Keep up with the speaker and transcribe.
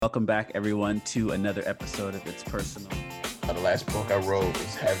Welcome back, everyone, to another episode of It's Personal. The last book I wrote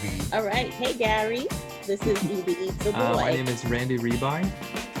was heavy. All right. Hey, Gary. This is Evie Eats the Boy. My name is Randy Rebai.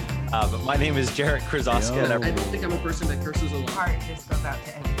 But my name is Jarek Krzyzowska. I don't think I'm a person that curses a lot. Heart just goes out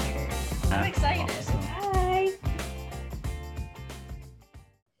to educators. I'm excited. Awesome.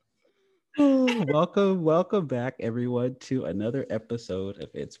 Hi. Welcome back, everyone, to another episode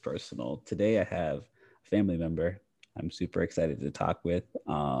of It's Personal. Today, I have a family member I'm super excited to talk with.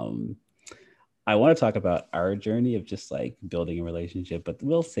 I want to talk about our journey of just like building a relationship, but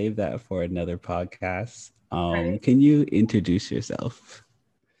we'll save that for another podcast. Right. Can you introduce yourself?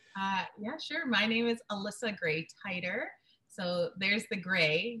 Yeah, sure. My name is Alyssa Gray Titer. So there's the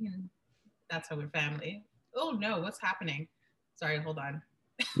Gray, and that's how we're family. Oh no, what's happening? Sorry, hold on.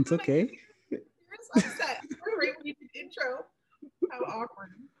 It's okay. You're so upset. We're right when you did the intro. How awkward.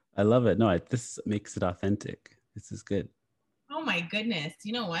 I love it. No, this makes it authentic. This is good. Oh my goodness.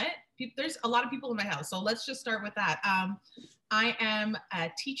 You know what? There's a lot of people in my house. So let's just start with that. I am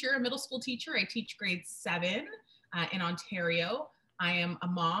a teacher, a middle school teacher. I teach grade 7 in Ontario. I am a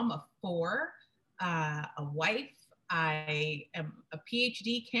mom of 4, a wife. I am a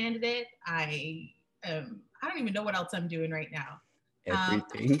PhD candidate. I don't even know what else I'm doing right now.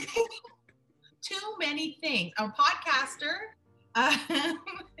 Everything. Too many things. I'm a podcaster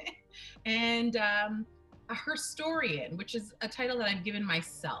and a historian, which is a title that I've given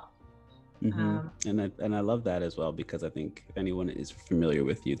myself. And I love that as well, because I think if anyone is familiar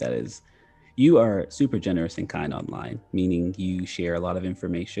with you, that is, you are super generous and kind online, meaning you share a lot of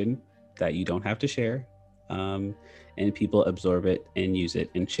information that you don't have to share, and people absorb it and use it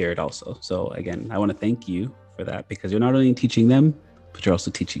and share it also. So again, I want to thank you for that, because you're not only teaching them, but you're also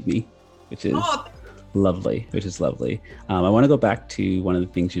teaching me, which is lovely. I want to go back to one of the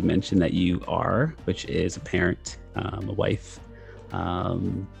things you mentioned that you are, which is a parent, a wife.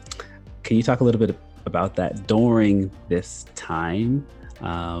 Can you talk a little bit about that during this time?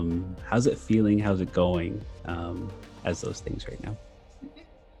 How's it feeling? How's it going as those things right now?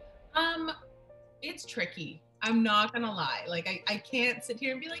 It's tricky. I'm not gonna lie. Like I can't sit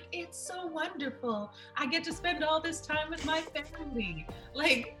here and be like, it's so wonderful. I get to spend all this time with my family.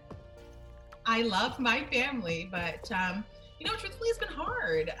 Like, I love my family, but truthfully, it's been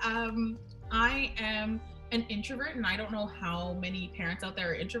hard. I am an introvert, and I don't know how many parents out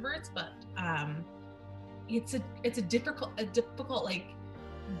there are introverts, but it's a difficult like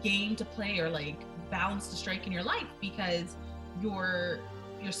game to play, or like balance to strike in your life, because your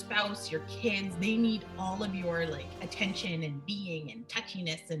spouse, your kids, they need all of your like attention and being and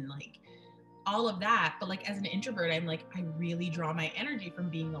touchiness and like all of that. But like as an introvert, I'm like, I really draw my energy from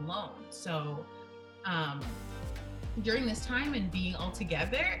being alone. So during this time and being all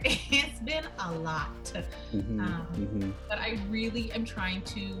together, it's been a lot. But I really am trying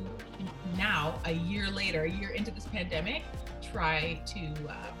to now, a year into this pandemic, try to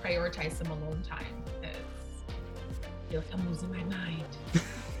prioritize some alone time, because I feel like I'm losing my mind.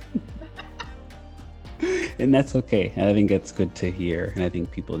 And that's okay. I think that's good to hear. And I think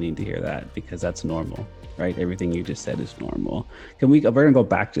people need to hear that, because that's normal, right? Everything you just said is normal. We're gonna go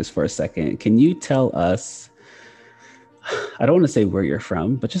back just for a second. Can you tell us, I don't want to say where you're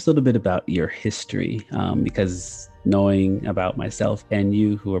from, but just a little bit about your history, because knowing about myself and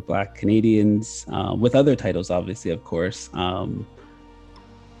you, who are Black Canadians, with other titles, obviously, of course,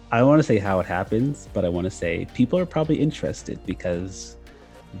 I want to say how it happens, but I want to say people are probably interested, because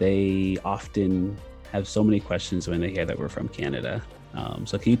they often have so many questions when they hear that we're from Canada.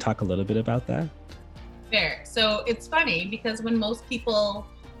 So can you talk a little bit about that? Fair. So it's funny, because when most people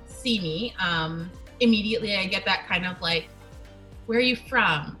see me, immediately I get that kind of like, where are you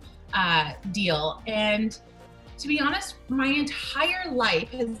from deal. And to be honest, my entire life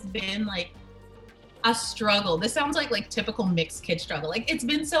has been like a struggle. This sounds like typical mixed kid struggle. Like, it's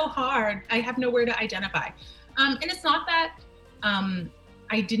been so hard. I have nowhere to identify. And it's not that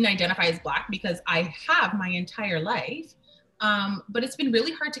I didn't identify as Black, because I have my entire life. But it's been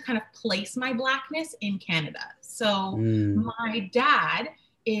really hard to kind of place my Blackness in Canada. So my dad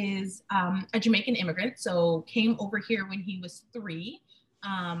is a Jamaican immigrant, so came over here when he was 3.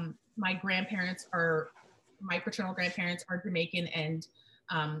 My paternal grandparents are Jamaican, and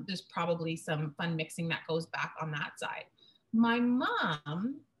there's probably some fun mixing that goes back on that side. My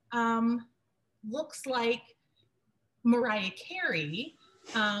mom looks like Mariah Carey,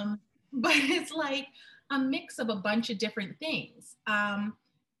 but it's like a mix of a bunch of different things.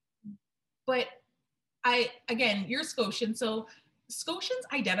 But you're Scotian, so Scotians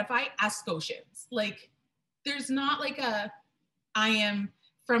identify as Scotians. Like, there's not like I am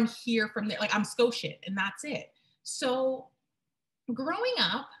from here, from there. Like, I'm Scotian, and that's it. So growing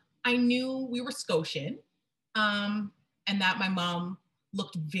up, I knew we were Scotian, and that my mom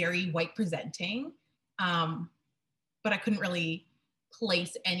looked very white presenting, but I couldn't really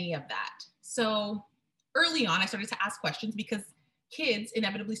place any of that. So early on, I started to ask questions because kids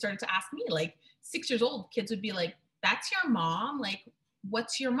inevitably started to ask me, like 6 years old, kids would be like, that's your mom? Like,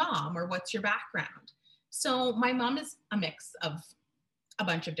 what's your mom or what's your background? So my mom is a mix of a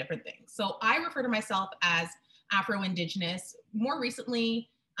bunch of different things. So I refer to myself as Afro-Indigenous. More recently,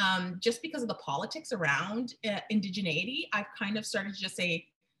 just because of the politics around indigeneity, I've kind of started to just say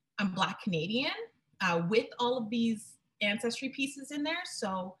I'm Black Canadian with all of these ancestry pieces in there.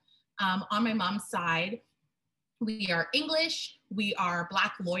 So on my mom's side, we are English, we are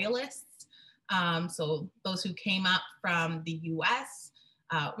Black loyalists. So those who came up from the US,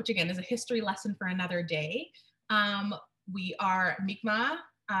 which again is a history lesson for another day. We are Mi'kmaq,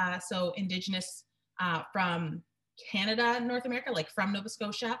 so Indigenous from Canada, North America, like from Nova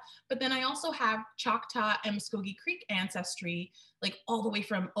Scotia. But then I also have Choctaw and Muskogee Creek ancestry, like all the way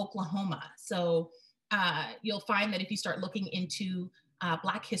from Oklahoma. So you'll find that if you start looking into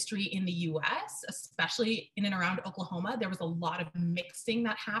Black history in the US, especially in and around Oklahoma, there was a lot of mixing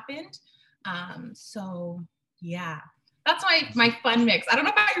that happened. So yeah, that's my fun mix. I don't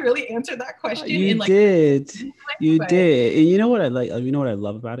know if I really answered that question. You did. And you know what I like, you know what I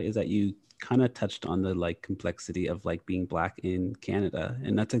love about it is that you kind of touched on the like complexity of like being Black in Canada.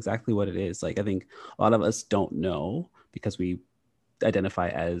 And that's exactly what it is. Like, I think a lot of us don't know because we identify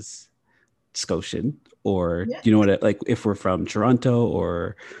as Scotian, or you know what, like if we're from Toronto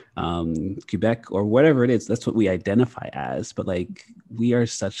or Quebec or whatever it is, that's what we identify as. But like, we are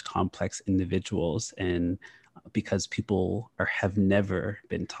such complex individuals, and because people have never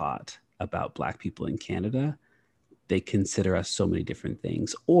been taught about Black people in Canada, they consider us so many different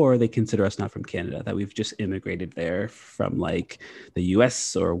things, or they consider us not from Canada, that we've just immigrated there from like the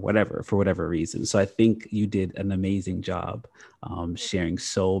US or whatever, for whatever reason. So I think you did an amazing job sharing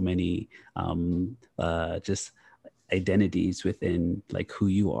so many just identities within like who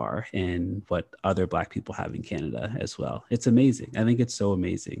you are and what other Black people have in Canada as well. It's amazing. I think it's so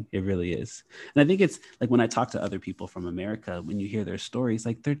amazing. It really is. And I think it's like when I talk to other people from America, when you hear their stories,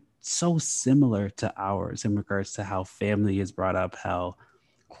 like they're so similar to ours in regards to how family is brought up, how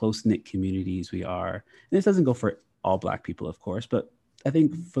close-knit communities we are. And this doesn't go for all Black people, of course, but I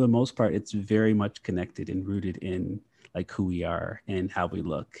think for the most part, it's very much connected and rooted in like who we are and how we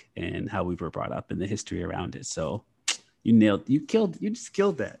look and how we were brought up and the history around it. So you just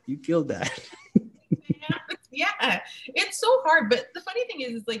killed that. You killed that. Yeah, it's so hard. But the funny thing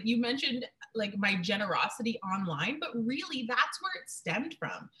is like you mentioned like my generosity online, but really that's where it stemmed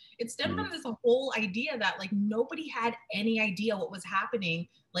from. It stemmed from this whole idea that like nobody had any idea what was happening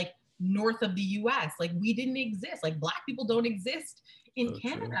like north of the US. Like we didn't exist. Like Black people don't exist in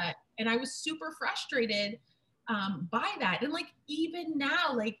Canada. True. And I was super frustrated by that. And like even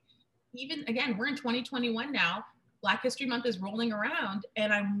now, like even again, we're in 2021 now. Black History Month is rolling around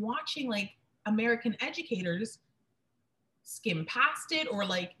and I'm watching like American educators skim past it, or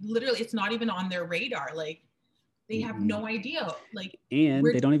like literally it's not even on their radar. Like they have no idea. Like, and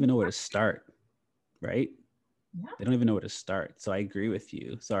they don't even know where to start, right? Yeah. They don't even know where to start. So I agree with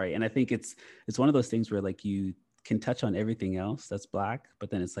you. Sorry. And I think it's one of those things where like you can touch on everything else that's Black,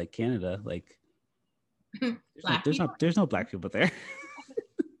 but then it's like Canada, like there's no Black people there.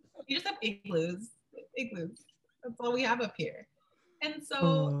 You just have igloos. That's all we have up here. And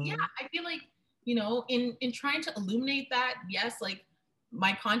so, yeah, I feel like, you know, in trying to illuminate that, yes, like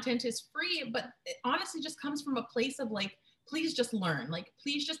my content is free, but it honestly just comes from a place of like, please just learn, like,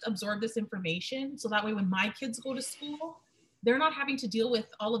 please just absorb this information. So that way, when my kids go to school, they're not having to deal with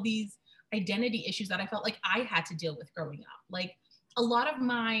all of these identity issues that I felt like I had to deal with growing up. Like a lot of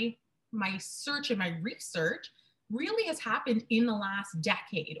my search and my research really has happened in the last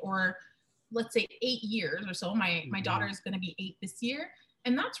decade, or let's say 8 years or so. My daughter is going to be 8 this year.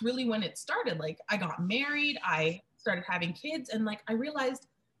 And that's really when it started. Like I got married, I started having kids, and like I realized,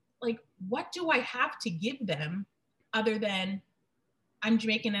 like, what do I have to give them other than I'm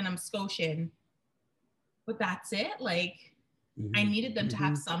Jamaican and I'm Scotian, but that's it. Like I needed them to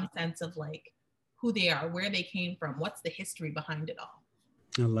have some sense of like who they are, where they came from, what's the history behind it all.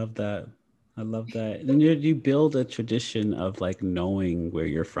 I love that. And you build a tradition of like knowing where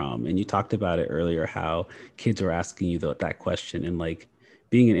you're from. And you talked about it earlier, how kids were asking you that question. And like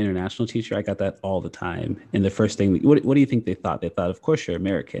being an international teacher, I got that all the time. And the first thing, what do you think they thought? They thought, of course you're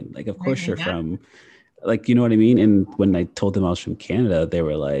American. Like, of course you're from, like, you know what I mean? And when I told them I was from Canada, they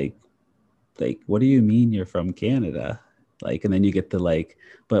were like, what do you mean you're from Canada? Like, and then you get the like,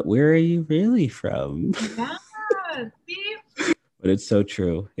 but where are you really from? Yeah, see? But it's so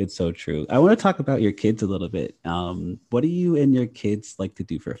true. It's so true. I want to talk about your kids a little bit. What do you and your kids like to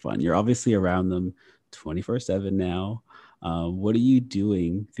do for fun? You're obviously around them 24/7 now. What are you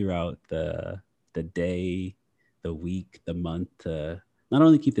doing throughout the day, the week, the month to not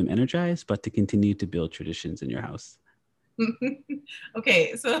only keep them energized, but to continue to build traditions in your house?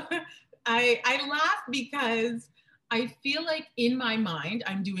 Okay, so I laugh because I feel like in my mind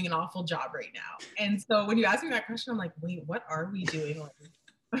I'm doing an awful job right now. And so when you ask me that question, I'm like, wait, what are we doing?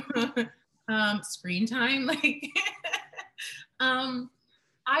 Like, screen time? Like, um,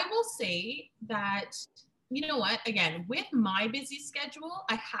 I will say that, you know what, again, with my busy schedule,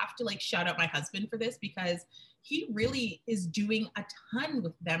 I have to like shout out my husband for this because he really is doing a ton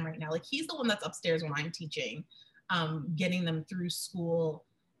with them right now. Like he's the one that's upstairs when I'm teaching, getting them through school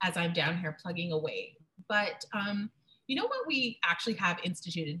as I'm down here plugging away. But you know what we actually have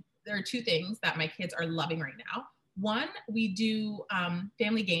instituted? There are two things that my kids are loving right now. One, we do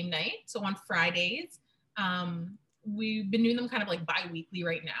family game night. So on Fridays, we've been doing them kind of like bi-weekly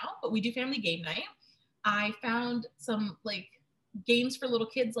right now, but we do family game night. I found some like games for little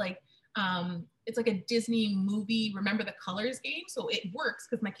kids, like it's like a Disney movie, Remember the Colors game. So it works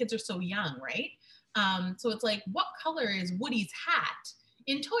because my kids are so young, right? So it's like, what color is Woody's hat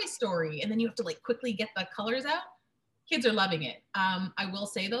in Toy Story? And then you have to like quickly get the colors out. Kids are loving it. I will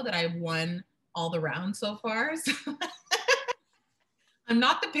say though that I've won all the rounds so far. So I'm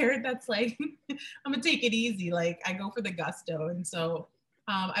not the parent that's like, I'm gonna take it easy. Like I go for the gusto. And so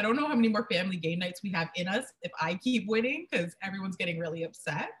I don't know how many more family game nights we have in us if I keep winning because everyone's getting really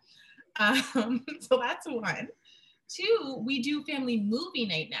upset. So that's one. Two, we do family movie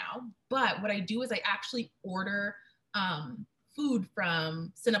night now, but what I do is I actually order food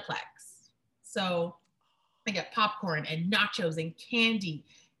from Cineplex. So I get popcorn and nachos and candy.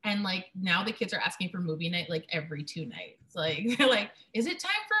 And like now the kids are asking for movie night like every 2 nights. Like they're like, is it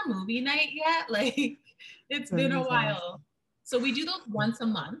time for a movie night yet? Like it's been a while. So we do those once a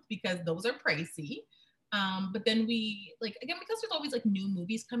month because those are pricey. But then we like, again, because there's always like new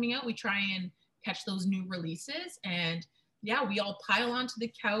movies coming out, we try and catch those new releases. And yeah, we all pile onto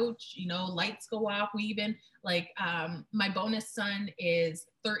the couch, you know, lights go off. We even like, my bonus son is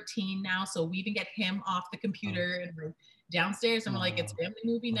 13 now. So we even get him off the computer and we're downstairs and we're like, it's family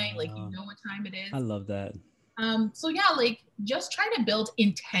movie night. Like, you know what time it is. I love that. So yeah, like just try to build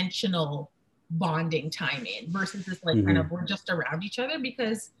intentional bonding time in versus this like kind of we're just around each other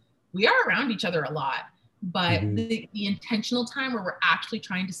because we are around each other a lot. But the intentional time where we're actually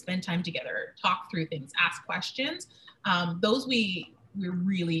trying to spend time together, talk through things, ask questions, those we're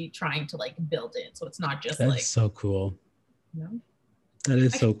really trying to like build in. So it's not just That's like so cool. You know? That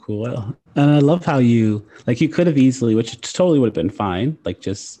is so cool. And I love how you could have easily, which totally would have been fine, like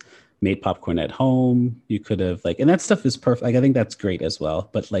just made popcorn at home. You could have like, and that stuff is perfect. Like I think that's great as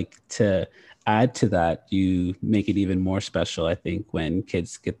well. But like to add to that, you make it even more special, I think, when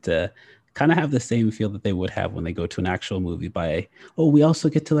kids get to kind of have the same feel that they would have when they go to an actual movie by, oh, we also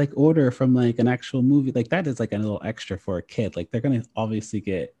get to like order from like an actual movie. Like that is like a little extra for a kid. Like they're going to obviously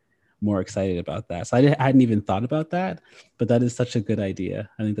get more excited about that. So I hadn't even thought about that, but that is such a good idea.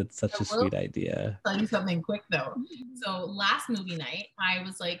 I think that's such a sweet idea. Tell you something quick though. So last movie night, I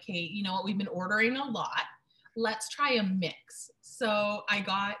was like, hey, you know what? We've been ordering a lot. Let's try a mix. So I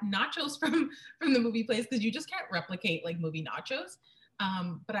got nachos from the movie place because you just can't replicate like movie nachos.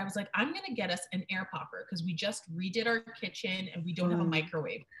 But I was like, I'm gonna get us an air popper because we just redid our kitchen and we don't have a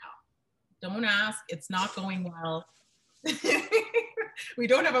microwave now. Don't ask, it's not going well. We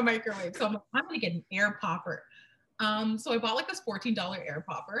don't have a microwave. So I'm gonna get an air popper. So I bought like this $14 air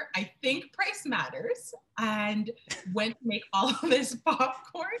popper. I think price matters, and went to make all of this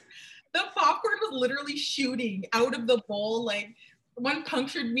popcorn. The popcorn was literally shooting out of the bowl. Like one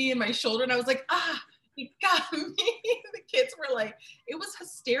punctured me in my shoulder and I was like, you got me. The kids were like, it was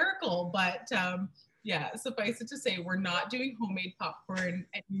hysterical. But yeah, suffice it to say, we're not doing homemade popcorn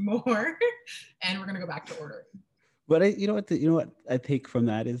anymore. And we're gonna go back to ordering. But you know what I take from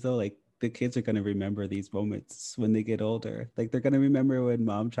that is though, like the kids are gonna remember these moments when they get older. Like they're gonna remember when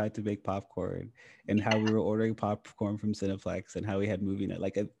mom tried to make popcorn and how we were ordering popcorn from Cineplex and how we had movie night.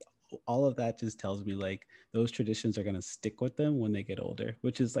 Like all of that just tells me like those traditions are gonna stick with them when they get older,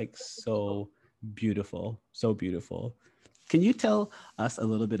 which is like so beautiful, so beautiful. Can you tell us a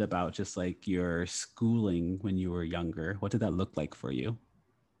little bit about just like your schooling when you were younger? What did that look like for you?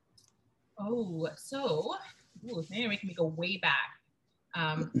 Oh, so now you're making me go way back.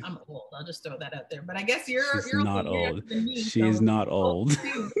 I'm old. I'll just throw that out there. But I guess you're not old. Me, she is not old.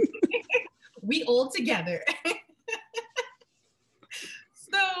 We old together.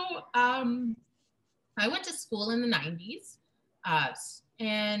 So I went to school in the 90s. And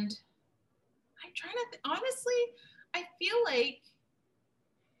I'm trying to, honestly, I feel like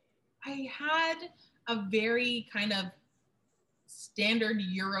I had a very kind of standard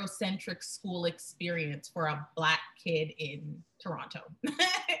Eurocentric school experience for a Black kid in Toronto.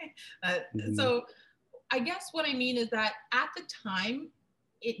 So I guess what I mean is that at the time,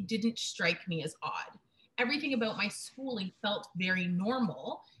 it didn't strike me as odd. Everything about my schooling felt very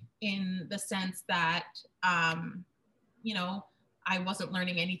normal in the sense that, you know, I wasn't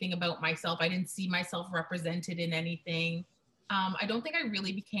learning anything about myself. I didn't see myself represented in anything. I don't think I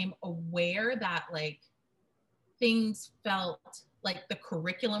really became aware that like things felt like the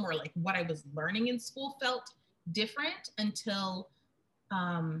curriculum or like what I was learning in school felt different until, do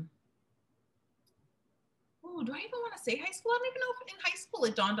I even want to say high school? I don't even know if in high school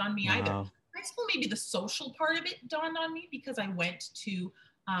it dawned on me either. High school, maybe the social part of it dawned on me because I went to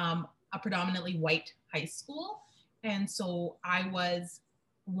a predominantly white high school. And so I was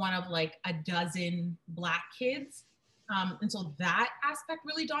one of like a dozen Black kids. And so that aspect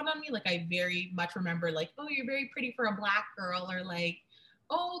really dawned on me. Like I very much remember like, oh, you're very pretty for a Black girl, or like,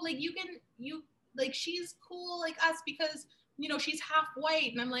 oh, like like she's cool like us because, you know, she's half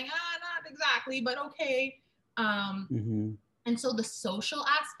white. And I'm like, not exactly, but okay. And so the social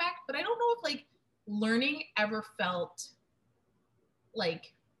aspect, but I don't know if like learning ever felt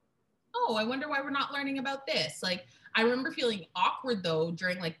like, oh, I wonder why we're not learning about this. Like, I remember feeling awkward though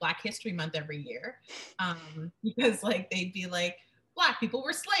during like Black History Month every year, because like they'd be like, Black people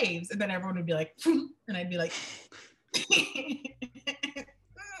were slaves, and then everyone would be like, and I'd be like,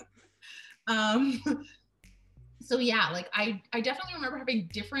 so yeah, like I definitely remember having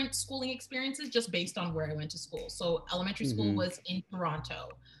different schooling experiences just based on where I went to school. So elementary school was in Toronto.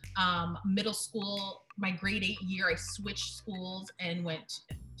 Middle school, my grade 8 year, I switched schools and went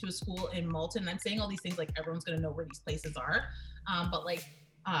to a school in Malton. And I'm saying all these things like everyone's gonna know where these places are. But like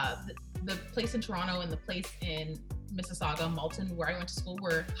the place in Toronto and the place in Mississauga, Malton, where I went to school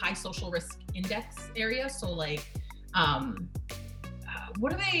were high social risk index areas. So like,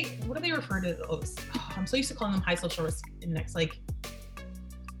 what do they refer to those? Oh, I'm so used to calling them high social risk index. Like,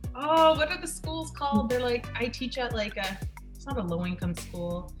 oh, what are the schools called? They're like, I teach at like it's not a low income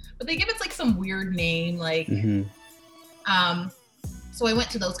school, but they give it like some weird name. Like, so I went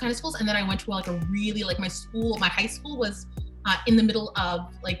to those kind of schools, and then I went to like a really like my high school was in the middle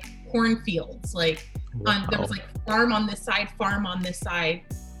of like cornfields. Like, there was like farm on this side, farm on this side,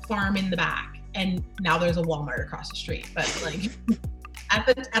 farm in the back, and now there's a Walmart across the street. But like at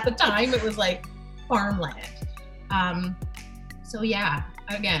the time, it was like farmland. So yeah,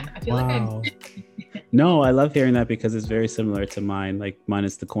 again, I feel like I'm. No, I love hearing that because it's very similar to mine. Like mine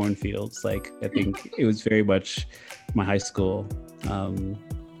is the cornfields. Like I think it was very much my high school,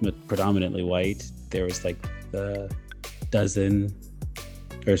 predominantly white. There was like the dozen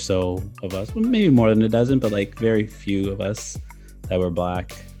or so of us, well, maybe more than a dozen, but like very few of us that were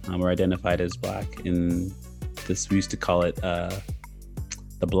Black or identified as Black. In this, we used to call it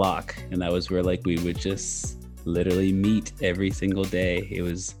the block, and that was where like we would just literally meet every single day. It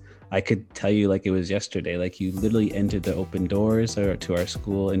was, I could tell you like it was yesterday. Like you literally entered the open doors to our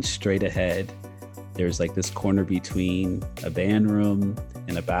school, and straight ahead there's like this corner between a band room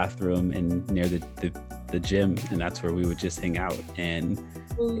and a bathroom and near the gym, and that's where we would just hang out. And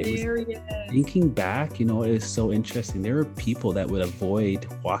thinking back, you know, it is so interesting. There were people that would avoid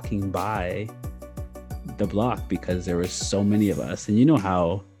walking by the block because there were so many of us. And you know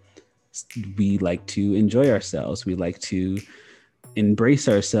how we like to enjoy ourselves, we like to embrace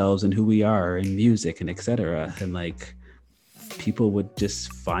ourselves and who we are in music and etc. And like people would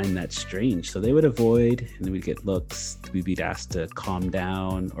just find that strange, so they would avoid, and then we'd get looks, we'd be asked to calm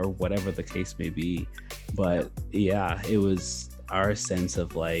down or whatever the case may be. But yeah, it was our sense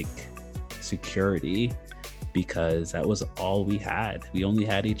of like security, because that was all we had. We only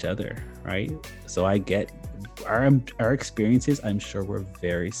had each other, right? So I get our experiences, I'm sure were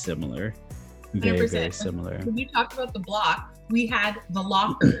very similar. Very similar. When you talked about the block, we had the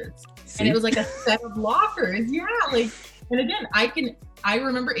lockers. And it was like a set of lockers. Yeah, like, and again, I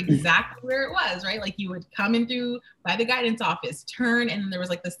remember exactly where it was, right? Like you would come in through by the guidance office, turn, and there was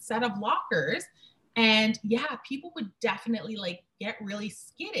like this set of lockers. And yeah, people would definitely like get really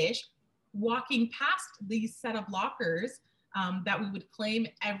skittish walking past these set of lockers that we would claim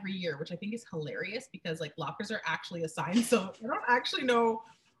every year, which I think is hilarious because like lockers are actually assigned. So I don't actually know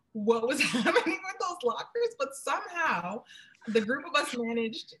what was happening with those lockers, but somehow the group of us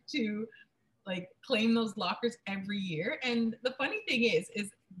managed to like claim those lockers every year. And the funny thing is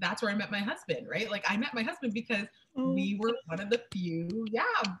that's where I met my husband, right? Like I met my husband because we were one of the few,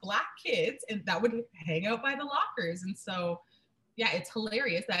 Black kids and that would hang out by the lockers. And so yeah, it's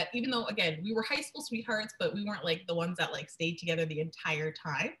hilarious that even though, again, we were high school sweethearts, but we weren't like the ones that like stayed together the entire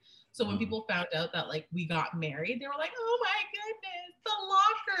time. So when people found out that like we got married, they were like, "Oh my goodness, the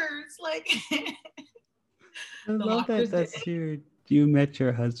lockers!" Like, I the love that. lockers That's you met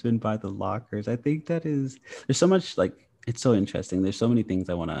your husband by the lockers. I think that is, there's so much, like, it's so interesting. There's so many things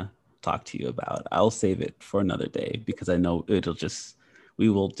I want to talk to you about. I'll save it for another day because I know we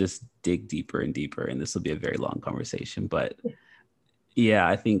will just dig deeper and deeper, and this will be a very long conversation. But yeah,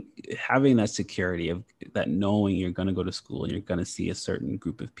 I think having that security of that, knowing you're going to go to school and you're going to see a certain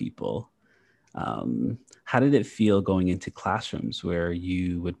group of people. How did it feel going into classrooms where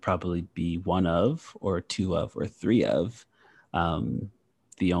you would probably be one of, or two of, or three of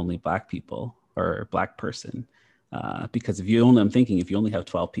the only Black people or Black person? Because if you only have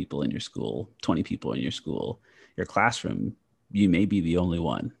 12 people in your school, 20 people in your school, your classroom, you may be the only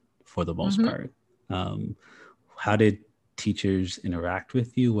one for the most part. How did teachers interact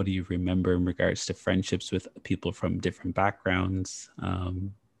with you? What do you remember in regards to friendships with people from different backgrounds?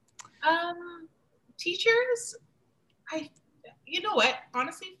 Teachers, you know what?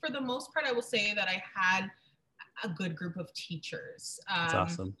 Honestly, for the most part, I will say that I had a good group of teachers. That's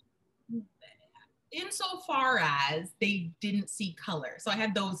awesome. Insofar as they didn't see color. So I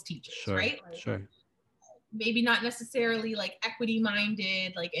had those teachers, right? Like, sure. Maybe not necessarily like equity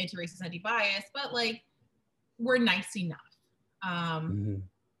minded, like anti-racist, anti-bias, but like we're nice enough.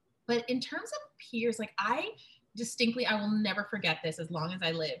 But in terms of peers, like I will never forget this as long as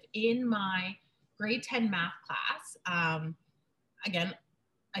I live. In my grade 10 math class, again,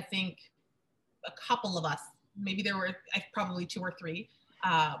 I think a couple of us, maybe there were probably two or three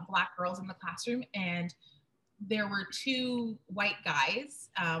Black girls in the classroom, and there were two white guys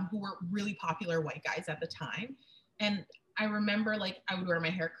who were really popular white guys at the time. And I remember like I would wear my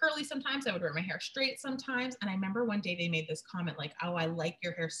hair curly sometimes, I would wear my hair straight sometimes. And I remember one day they made this comment like, "Oh, I like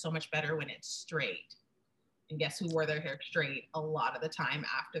your hair so much better when it's straight." And guess who wore their hair straight a lot of the time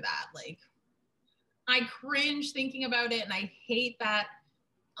after that? Like, I cringe thinking about it, and I hate that.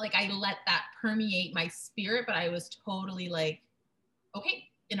 Like, I let that permeate my spirit, but I was totally like, okay,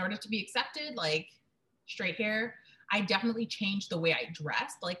 in order to be accepted, like straight hair. I definitely changed the way I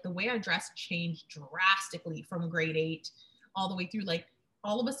dressed. Like the way I dressed changed drastically from grade 8 all the way through. Like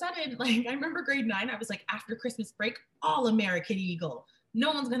all of a sudden, like I remember grade 9, I was like, after Christmas break, all American Eagle.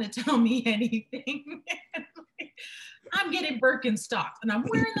 No one's gonna tell me anything. Like, I'm getting Birkenstocks and I'm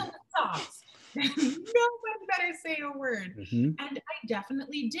wearing them with socks. Nobody better say a word. And I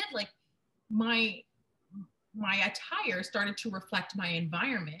definitely did. Like my attire started to reflect my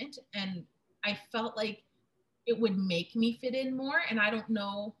environment, and I felt like it would make me fit in more. And I don't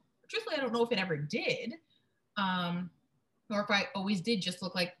know, truthfully, I don't know if it ever did, or if I always did just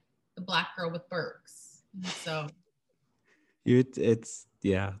look like the Black girl with Birks. So it's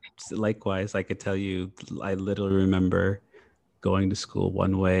likewise. I could tell you, I literally remember going to school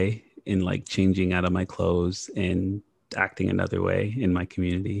one way and like changing out of my clothes and acting another way in my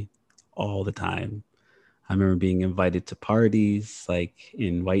community all the time. I remember being invited to parties like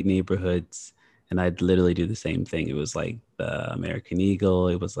in white neighborhoods, and I'd literally do the same thing. It was like the American Eagle,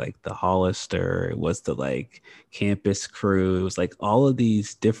 it was like the Hollister, it was the like Campus Crew, it was like all of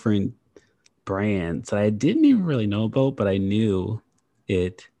these different brands that I didn't even really know about, but I knew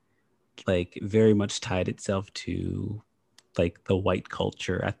it like very much tied itself to like the white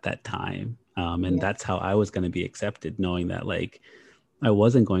culture at that time. And that's how I was going to be accepted, knowing that like I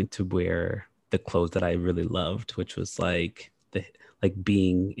wasn't going to wear the clothes that I really loved, which was like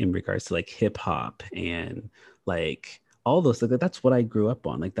being in regards to like hip hop and like all those things. That's what I grew up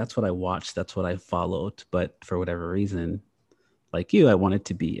on. Like that's what I watched. That's what I followed. But for whatever reason, like you, I wanted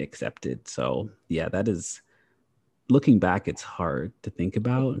to be accepted. So yeah, that is, looking back, it's hard to think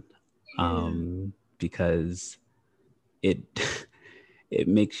about because it it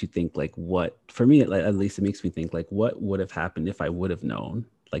makes you think like what, for me at least it makes me think like what would have happened if I would have known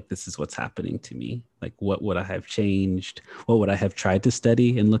like this is what's happening to me. Like what would I have changed? What would I have tried to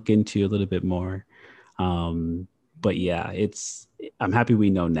study and look into a little bit more? But yeah, I'm happy we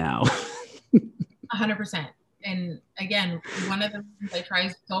know now. 100%. And again, one of the things I try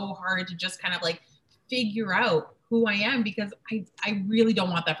so hard to just kind of like figure out who I am, because I really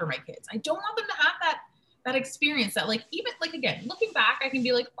don't want that for my kids. I don't want them to have that experience that like, even like, again, looking back, I can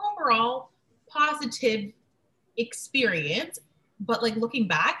be like overall positive experience, but like looking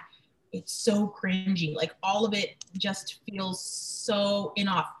back, it's so cringy. Like all of it just feels so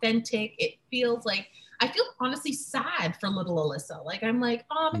inauthentic. It feels like, I feel honestly sad for little Alyssa. Like, I'm like,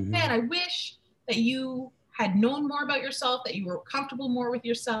 oh man, I wish that you had known more about yourself, that you were comfortable more with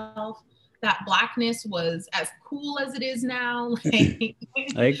yourself. that Blackness was as cool as it is now. Like,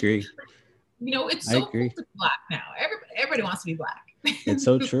 I agree. you know, it's I so cool agree. to be Black now. Everybody wants to be Black. It's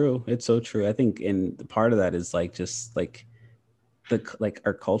so true. It's so true. I think, and part of that is like just like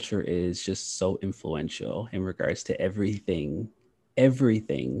our culture is just so influential in regards to everything.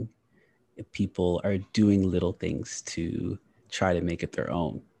 People are doing little things to try to make it their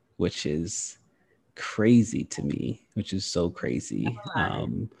own, which is crazy to me, which is so crazy.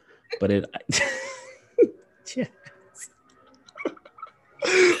 But it yes.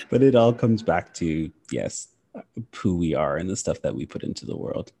 But it all comes back to, yes, who we are and the stuff that we put into the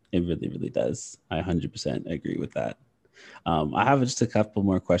world. It really, really does. I 100% agree with that. I have just a couple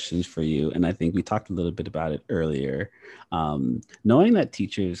more questions for you, and I think we talked a little bit about it earlier. Knowing that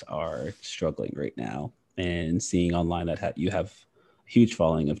teachers are struggling right now and seeing online that you have a huge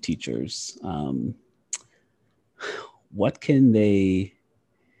following of teachers, what can they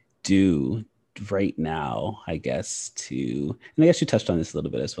do right now, I guess, and I guess you touched on this a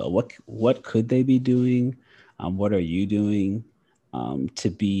little bit as well. What could they be doing? What are you doing to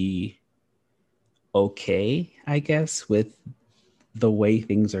be okay, I guess, with the way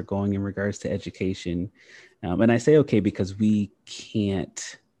things are going in regards to education? And I say okay because a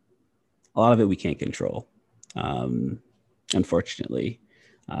lot of it we can't control, unfortunately.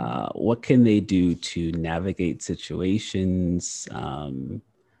 What can they do to navigate situations?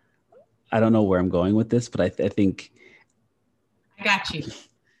 I don't know where I'm going with this, but I think I got you.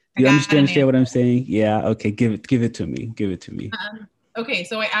 you understand what I'm saying? Yeah. Okay. Give it to me. Okay,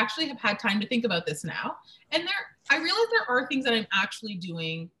 so I actually have had time to think about this now, and I realize there are things that I'm actually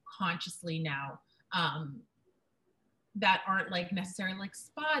doing consciously now that aren't like necessarily like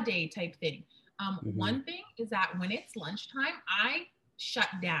spa day type thing. One thing is that when it's lunchtime, I shut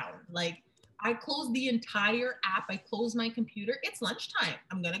down. Like, I close the entire app. I close my computer. It's lunchtime.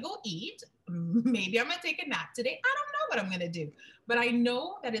 I'm gonna go eat. Maybe I'm gonna take a nap today. I don't know what I'm gonna do, but I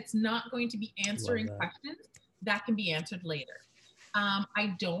know that it's not going to be answering questions that can be answered later.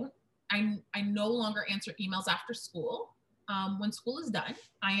 I no longer answer emails after school. When school is done,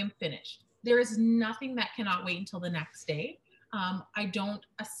 I am finished. There is nothing that cannot wait until the next day. I don't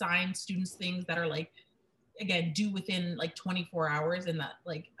assign students things that are like, again, due within like 24 hours, and that,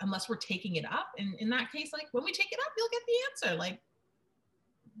 like, unless we're taking it up. And in that case, like, when we take it up, you'll get the answer. Like,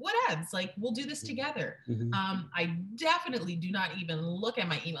 whatevs, like, we'll do this together. I definitely do not even look at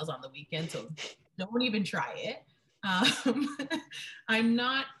my emails on the weekend, so don't even try it. I'm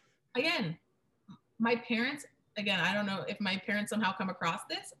not, again, my parents, again, I don't know if my parents somehow come across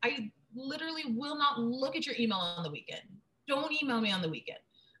this. I literally will not look at your email on the weekend. Don't email me on the weekend.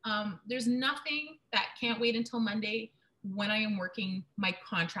 There's nothing that can't wait until Monday when I am working my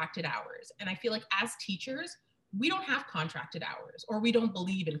contracted hours. And I feel like as teachers, we don't have contracted hours, or we don't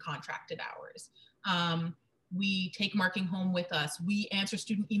believe in contracted hours. We take marking home with us. We answer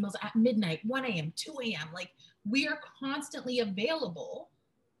student emails at midnight, 1 a.m., 2 a.m. Like, we are constantly available.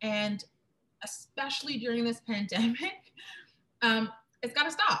 And especially during this pandemic, it's got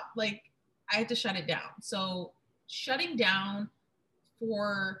to stop. Like, I had to shut it down. So shutting down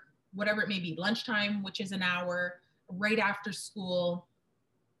for whatever it may be, lunchtime, which is an hour, right after school,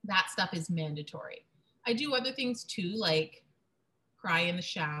 that stuff is mandatory. I do other things too, like cry in the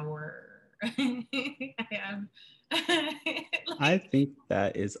shower. I think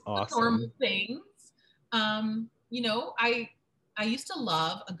that is awesome. Normal things. You know, I used to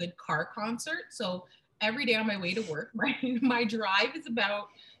love a good car concert. So every day on my way to work, my drive is about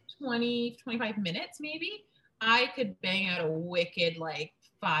 25 minutes maybe. I could bang out a wicked like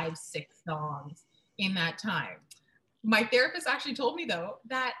 5-6 songs in that time. My therapist actually told me though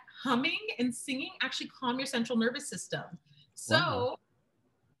that humming and singing actually calm your central nervous system. So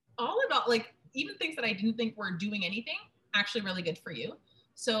all in all, like, even things that I didn't think were doing anything, actually really good for you.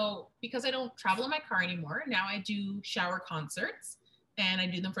 So because I don't travel in my car anymore, now I do shower concerts, and I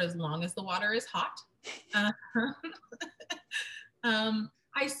do them for as long as the water is hot.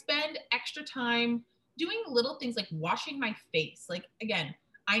 I spend extra time doing little things like washing my face. Like, again,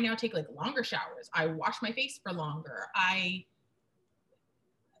 I now take like longer showers. I wash my face for longer. I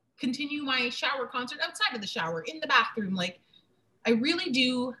continue my shower concert outside of the shower, in the bathroom. Like, I really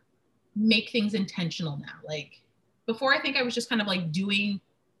do make things intentional now. Like, before, I think I was just kind of like doing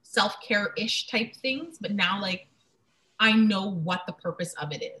self-care-ish type things, but now, like, I know what the purpose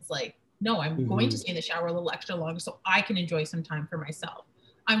of it is. Like, no, I'm going to stay in the shower a little extra longer so I can enjoy some time for myself.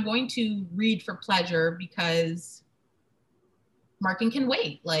 I'm going to read for pleasure because marking can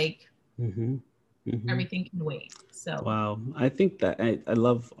wait. Like, Mhm. Everything can wait. So Wow, I think that I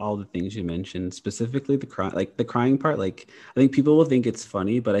love all the things you mentioned, specifically the crying part. Like, I think people will think it's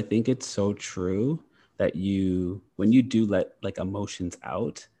funny, but I think it's so true that when you do let like emotions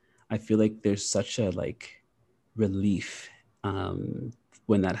out, I feel like there's such a like relief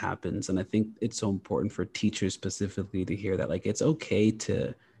when that happens. And I think it's so important for teachers specifically to hear that like it's okay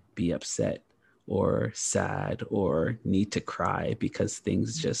to be upset or sad or need to cry because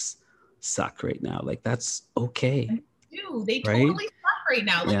things just suck right now. Like that's okay, they right? totally suck right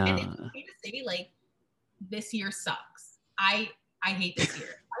now. Like, and Yeah, it's okay to say like this year sucks. I hate this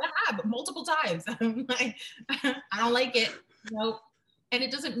year. I have multiple times. I'm like, I don't like it. Nope. And it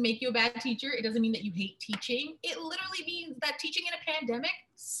doesn't make you a bad teacher. It doesn't mean that you hate teaching. It literally means that teaching in a pandemic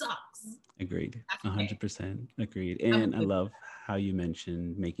sucks. agreed. That's okay. 100% agreed. And I love how you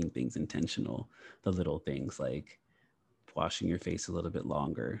mentioned making things intentional, the little things like washing your face a little bit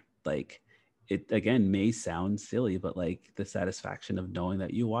longer. Like it again may sound silly, but like the satisfaction of knowing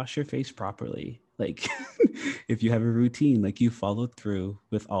that you wash your face properly. Like if you have a routine, like you followed through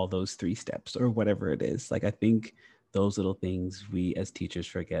with all those 3 steps or whatever it is. Like I think those little things we as teachers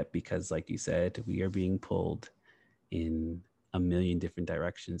forget because like you said, we are being pulled in a million different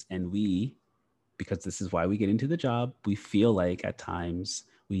directions. And because this is why we get into the job, we feel like at times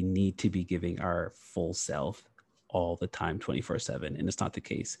we need to be giving our full self all the time 24/7, and it's not the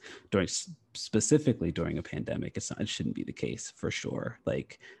case specifically during a pandemic. It shouldn't be the case for sure.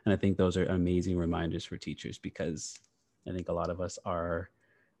 Like, and I think those are amazing reminders for teachers because I think a lot of us are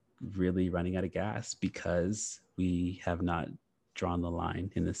really running out of gas because we have not drawn the line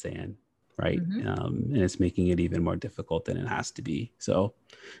in the sand, right? And it's making it even more difficult than it has to be. So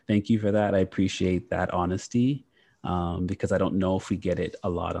thank you for that. I appreciate that honesty. Because I don't know if we get it a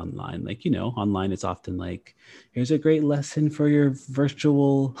lot online. Like, online it's often like, here's a great lesson for your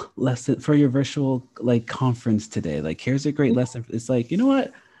virtual like conference today. Like, here's a great lesson. It's like, you know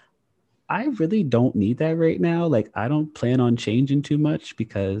what? I really don't need that right now. Like, I don't plan on changing too much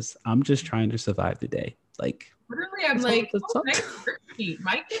because I'm just trying to survive the day. Like, literally, I'm like, nice worksheet.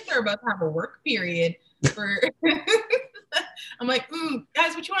 My kids are about to have a work period for. I'm like,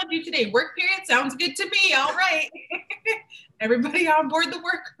 guys, what you want to do today? Work period? Sounds good to me. All right. Everybody on board the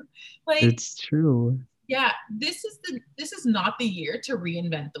work. Like, it's true. Yeah, this is not the year to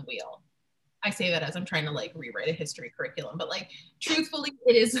reinvent the wheel. I say that as I'm trying to like rewrite a history curriculum, but like truthfully,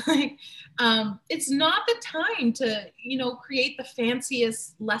 it is like, it's not the time to, create the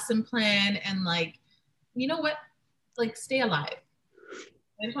fanciest lesson plan and like, you know what, like stay alive.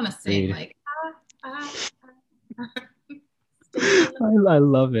 I just want to sing like, I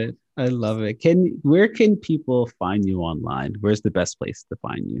love it. I love it. Where can people find you online? Where's the best place to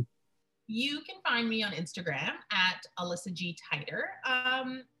find you? You can find me on Instagram at Alyssa G. Titer.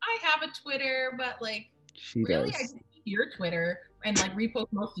 I have a Twitter, but like really, I see your Twitter and like repost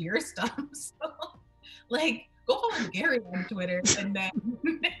most of your stuff. So like go follow Gary on Twitter and then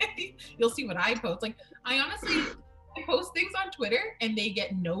you'll see what I post. Like I post things on Twitter and they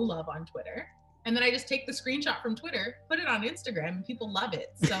get no love on Twitter. And then I just take the screenshot from Twitter, put it on Instagram, and people love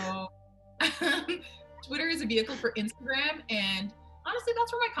it. So Twitter is a vehicle for Instagram. And honestly,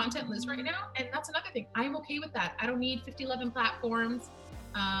 that's where my content lives right now. And that's another thing. I'm okay with that. I don't need 5011 platforms.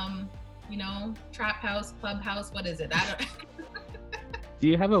 Trap House, Clubhouse, what is it? Do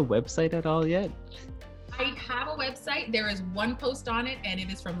you have a website at all yet? I have a website. There is one post on it, and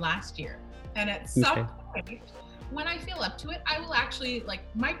it is from last year. And at some point, when I feel up to it, I will actually,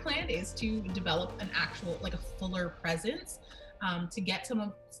 my plan is to develop an actual, a fuller presence to get some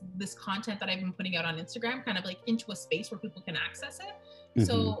of this content that I've been putting out on Instagram kind of into a space where people can access it. Mm-hmm.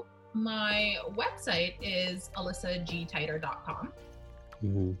 So my website is alyssagtiter.com,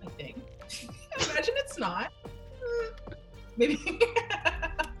 I think. Imagine it's not. Maybe.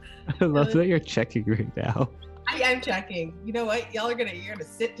 I love that you're checking right now. I am checking. You know what? You're gonna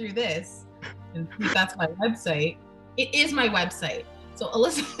sit through this and see if that's my website. It is my website. So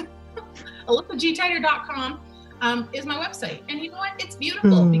alyssagtiter.com is my website. And you know what? It's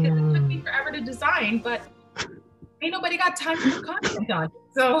beautiful because it took me forever to design, but ain't nobody got time to put content on it.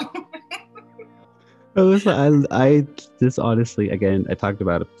 So Alyssa, I just honestly, again, I talked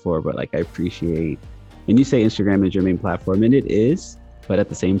about it before, but I appreciate, and you say Instagram is your main platform, and it is, but at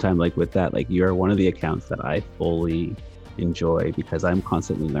the same time, with that, you're one of the accounts that I fully enjoy because I'm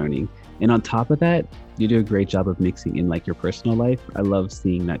constantly learning. And on top of that, you do a great job of mixing in your personal life. I love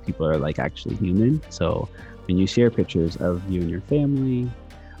seeing that people are actually human. So when you share pictures of you and your family,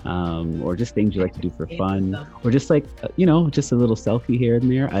 or just things you like to do for fun, or just just a little selfie here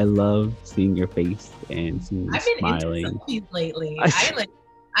and there, I love seeing your face and seeing you smiling. I've been into selfies lately.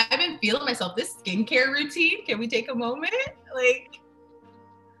 I've been feeling myself. This skincare routine. Can we take a moment? Like,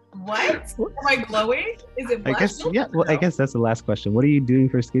 what? Am I glowing? Is it I blush? guess yeah. Well, I guess that's the last question. What are you doing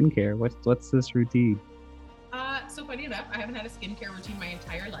for skincare? What's this routine? So funny enough, I haven't had a skincare routine my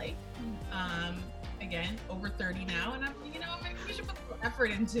entire life. Again, over 30 now, and maybe we should put some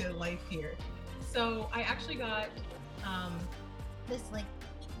effort into life here. So I actually got this like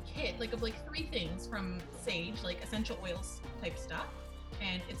kit of like 3 things from Sage, like essential oils type stuff.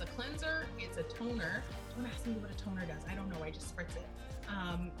 And it's a cleanser, it's a toner. Don't ask me what a toner does. I don't know. I just spritz it.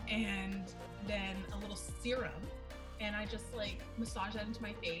 And then a little serum. And I just like massage that into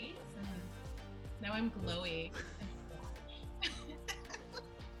my face. And now I'm glowy.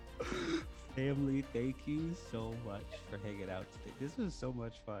 Family, thank you so much for hanging out today. This was so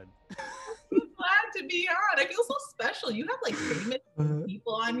much fun. Glad to be on. I feel so special. You have like famous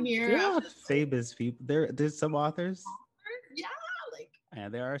people on here. Yeah, famous people. There's some authors. Yeah, like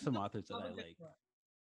And there are some authors that I like.